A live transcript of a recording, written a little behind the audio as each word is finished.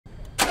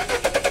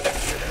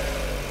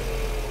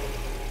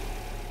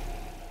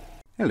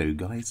Hello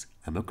guys,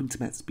 and welcome to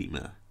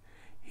mattsbeamer.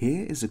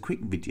 Here is a quick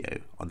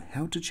video on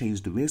how to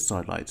change the rear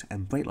side light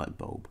and brake light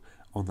bulb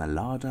on the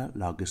Lada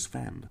Largus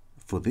van.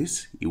 For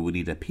this you will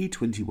need a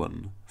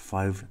P21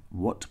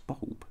 5-watt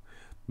bulb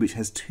which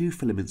has two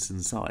filaments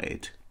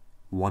inside.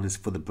 One is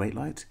for the brake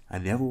light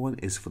and the other one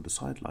is for the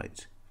side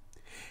light.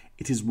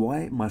 It is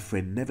why my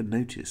friend never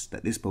noticed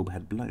that this bulb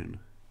had blown.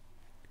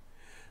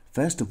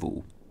 First of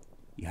all,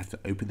 you have to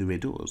open the rear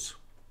doors.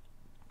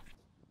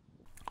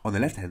 On the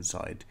left hand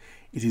side,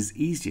 it is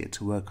easier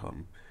to work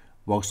on,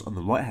 whilst on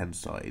the right hand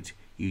side,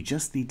 you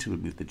just need to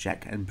remove the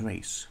jack and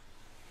brace.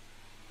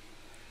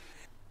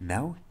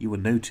 Now you will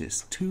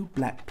notice two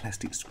black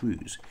plastic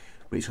screws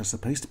which are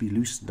supposed to be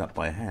loosened up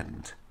by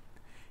hand.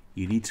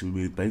 You need to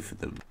remove both of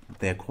them,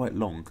 they are quite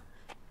long.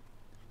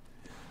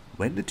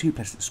 When the two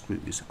plastic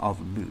screws are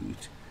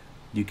removed,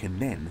 you can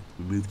then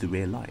remove the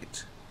rear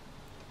light.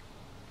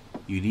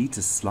 You need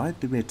to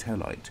slide the rear tail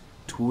light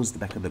towards the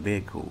back of the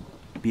vehicle,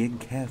 being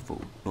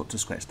careful not to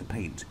scratch the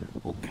paint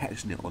or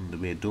catching it on the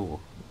rear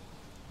door.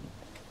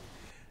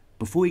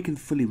 Before you can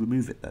fully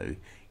remove it though,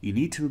 you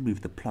need to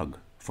remove the plug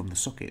from the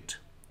socket.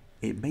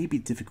 It may be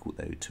difficult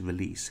though to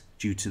release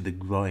due to the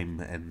grime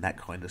and that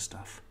kind of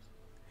stuff.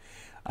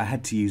 I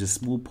had to use a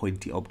small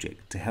pointy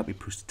object to help me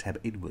push the tab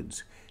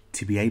inwards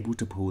to be able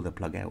to pull the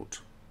plug out.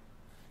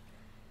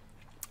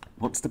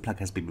 Once the plug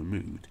has been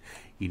removed,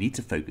 you need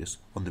to focus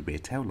on the rear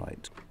tail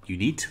light. You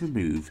need to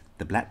remove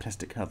the black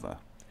plastic cover.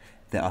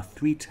 There are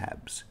 3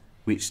 tabs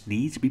which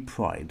need to be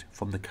pried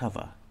from the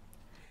cover.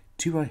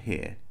 2 are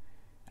here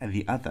and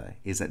the other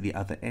is at the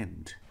other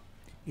end.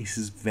 This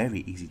is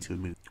very easy to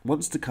remove.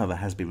 Once the cover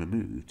has been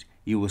removed,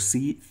 you will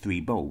see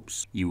 3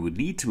 bulbs. You will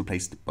need to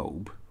replace the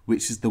bulb,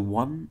 which is the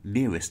one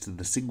nearest to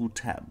the single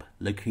tab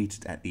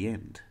located at the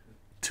end.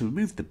 To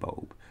remove the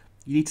bulb,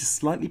 you need to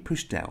slightly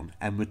push down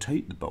and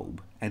rotate the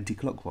bulb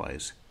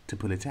anti-clockwise to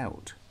pull it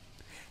out.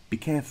 Be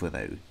careful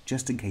though,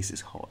 just in case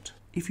it's hot.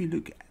 If you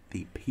look at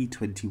the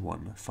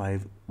P21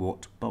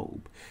 5-watt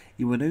bulb,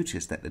 you will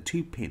notice that the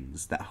 2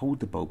 pins that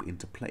hold the bulb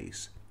into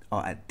place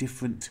are at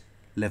different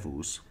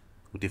levels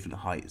or different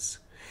heights,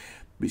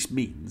 which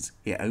means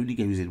it only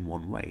goes in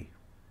one way.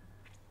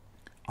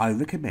 I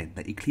recommend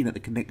that you clean up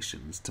the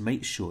connections to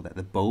make sure that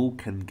the bulb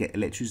can get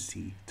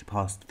electricity to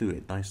pass through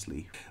it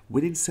nicely.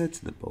 When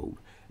inserting the bulb,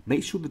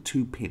 make sure the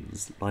 2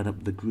 pins line up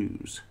with the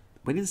grooves.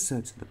 When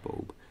inserting the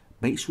bulb,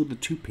 make sure the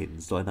 2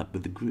 pins line up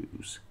with the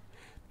grooves.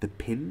 The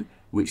pin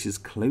which is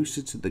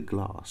closer to the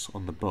glass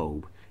on the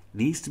bulb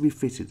needs to be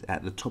fitted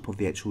at the top of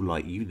the actual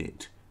light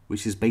unit,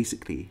 which is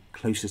basically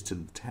closest to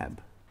the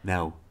tab.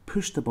 Now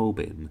push the bulb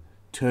in,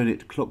 turn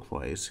it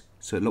clockwise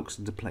so it locks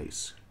into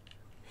place.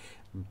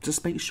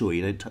 Just make sure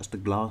you don't touch the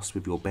glass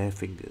with your bare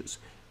fingers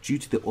due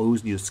to the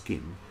oils in your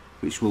skin,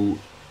 which will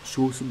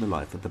shorten the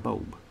life of the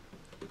bulb.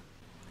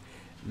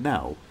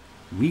 Now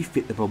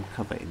refit the bulb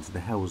cover into the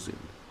housing.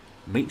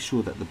 Make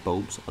sure that the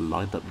bulbs are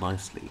lined up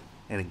nicely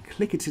and then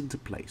click it into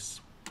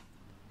place.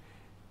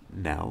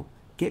 Now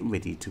get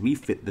ready to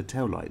refit the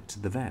tail light to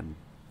the van.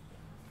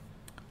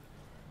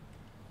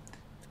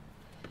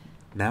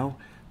 Now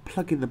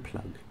plug in the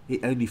plug,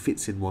 it only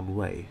fits in one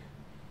way.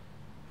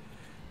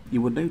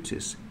 You will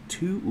notice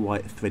 2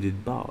 white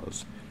threaded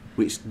bars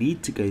which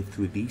need to go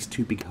through these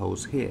 2 big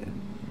holes here.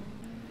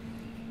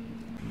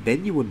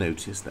 Then you will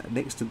notice that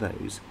next to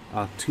those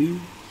are 2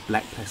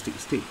 black plastic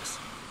sticks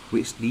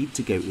which need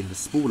to go in the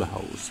smaller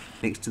holes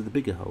next to the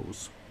bigger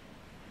holes.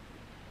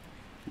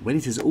 When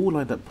it is all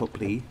lined up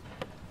properly,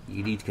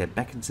 you need to go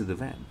back into the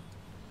van.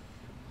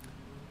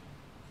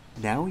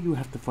 Now you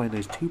have to find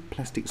those 2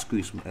 plastic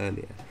screws from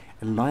earlier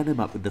and line them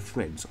up with the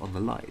threads on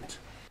the light,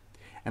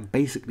 and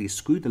basically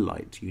screw the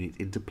light unit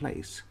into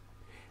place,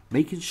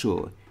 making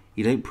sure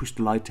you don't push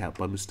the light out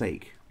by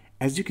mistake.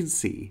 As you can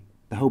see,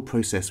 the whole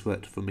process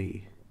worked for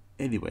me.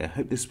 Anyway, I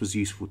hope this was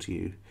useful to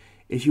you.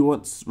 If you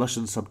want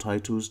Russian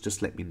subtitles,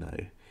 just let me know.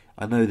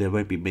 I know there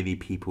won't be many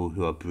people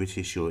who are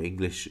British or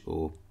English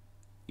or,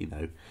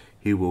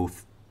 who will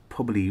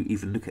probably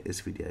even look at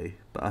this video,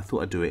 but I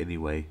thought I'd do it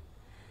anyway.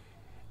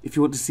 If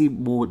you want to see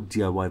more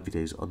DIY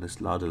videos on this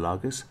Lada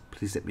Largus,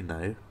 please let me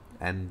know.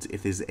 And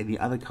if there's any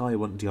other car you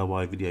want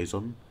DIY videos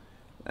on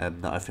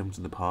that I've filmed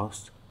in the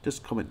past,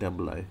 just comment down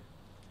below.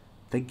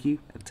 Thank you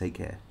and take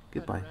care.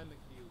 Goodbye.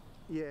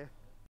 Yeah.